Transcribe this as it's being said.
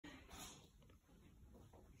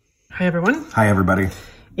Hi everyone. Hi everybody.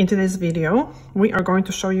 In today's video, we are going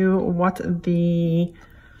to show you what the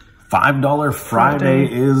 $5 Friday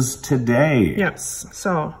is today. Yes,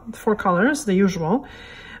 so 4 colors, the usual.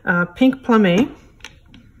 Pink Plumé,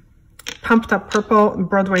 Pumped Up Purple,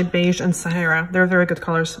 Broadway Beige, and Sahara. They're very good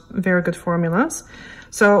colors, very good formulas.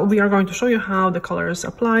 So we are going to show you how the colors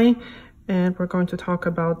apply, and we're going to talk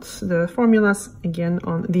about the formulas again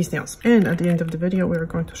on these nails. And at the end of the video, we're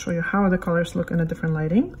going to show you how the colors look in a different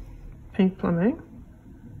lighting. Pink Plumé.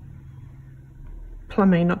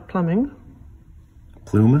 Plumé, not plumbing.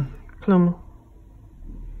 Plume? Plume.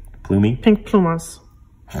 Plumey? Pink plumas.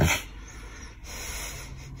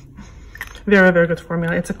 Very, very good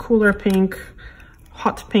formula. It's a cooler pink,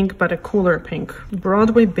 hot pink, but a cooler pink.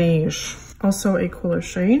 Broadway Beige, also a cooler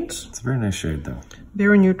shade. It's a very nice shade though.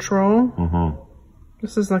 Very neutral. Mm-hmm.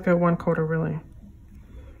 This is like a one coater really.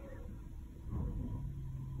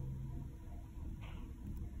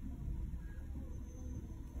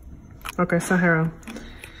 Okay, Sahara.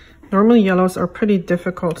 Normally yellows are pretty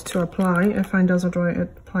difficult to apply. I find Dazzle Dry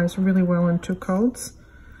it applies really well in 2 coats.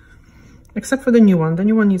 Except for the new one. The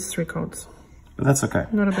new one needs 3 coats. But that's okay.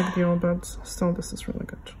 Not a big deal, but still this is really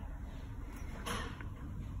good.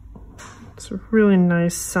 It's a really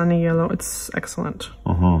nice sunny yellow. It's excellent.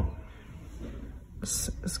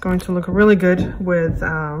 It's going to look really good with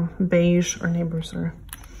beige. Our neighbors are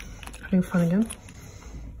having fun again.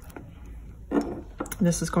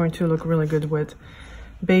 This is going to look really good with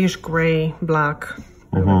beige, gray, black.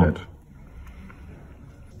 Really good.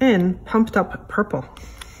 And Pumped Up Purple.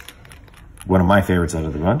 One of my favorites out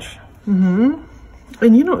of the bunch. And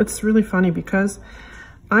you know, it's really funny because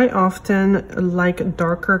I often like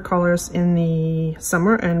darker colors in the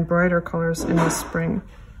summer and brighter colors in the spring.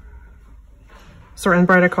 Sorry, and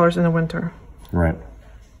brighter colors in the winter. Right.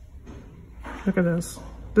 Look at this.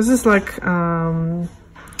 This is like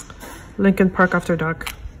Lincoln Park After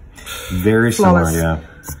Dark. Very Flawless. similar,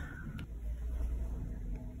 yeah.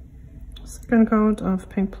 Second coat of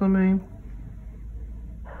Pink Plumé.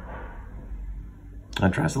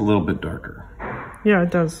 That dries a little bit darker. Yeah,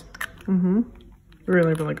 it does.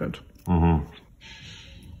 Really, really good.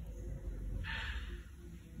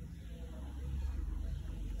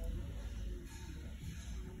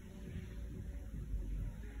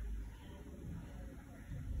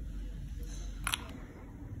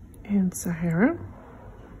 And Sahara.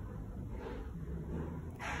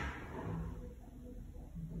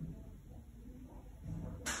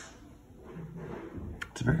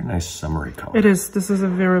 It's a very nice summery color. It is. This is a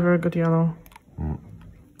very, very good yellow.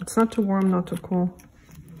 It's not too warm, not too cool.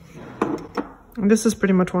 And this is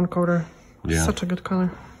pretty much one coater. Yeah. Such a good color.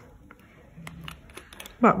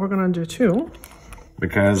 But we're gonna do 2.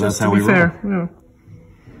 Because that's Just how to we be roll. fair. Yeah.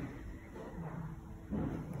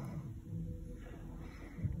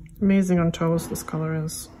 Amazing on toes, this color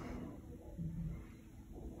is.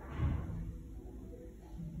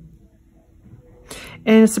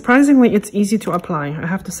 And surprisingly, it's easy to apply. I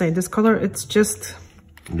have to say, this color, it's just...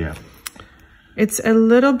 Yeah. It's a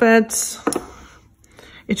little bit...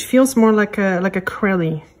 It feels more like a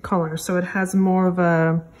crayly color. So it has more of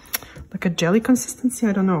a... like a jelly consistency.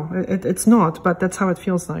 I don't know. It's not, but that's how it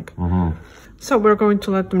feels like. So we're going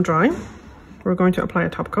to let them dry. We're going to apply a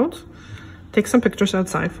top coat. Take some pictures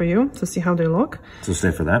outside for you to see how they look. So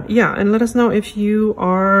stay for that. Yeah, and let us know if you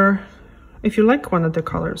like one of the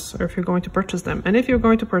colors or if you're going to purchase them. And if you're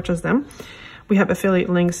going to purchase them, we have affiliate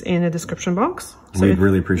links in the description box. So We'd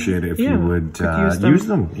really appreciate it if you would use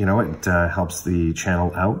them. You know, it helps the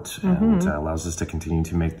channel out and allows us to continue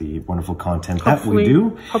to make the wonderful content that we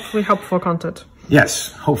do. Hopefully helpful content.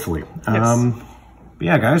 Yes, hopefully. Yes. But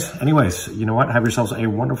yeah, guys, anyways, you know what? Have yourselves a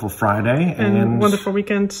wonderful Friday. And wonderful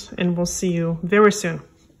weekend. And we'll see you very soon.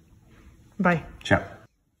 Bye. Ciao.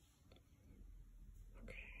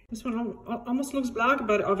 This one almost looks black,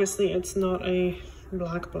 but obviously it's not a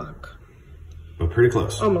black. But pretty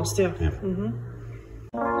close. Almost, yeah.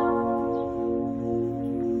 Yeah.